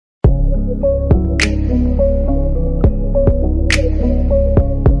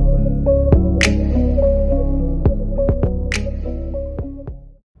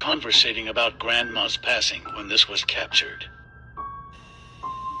conversating about Grandma's passing when this was captured.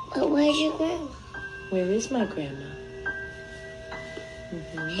 But where's your grandma? Where is my grandma?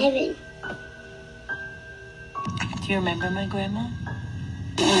 Heaven. Do you remember my grandma?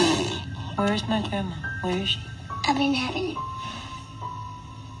 Where is my grandma? Where is she? Up in heaven.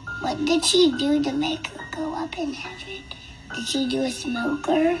 What did she do to make her go up in heaven? Did she do a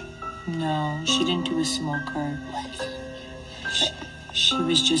smoker? No, she didn't do a smoker. She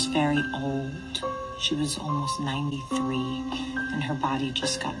was just very old. She was almost 93, and her body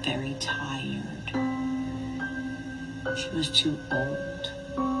just got very tired. She was too old.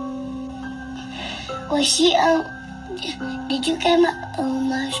 Was she, did you grandma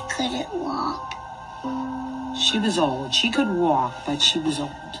almost couldn't walk? She was old. She could walk, but she was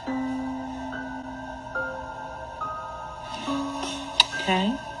old.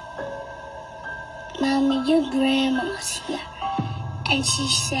 Okay? Mommy, your grandma's here. And she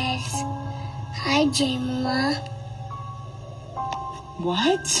says, "Hi, Jamila."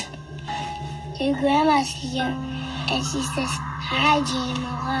 What? Your grandma's here. And she says, "Hi,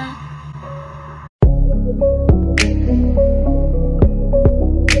 Jamila."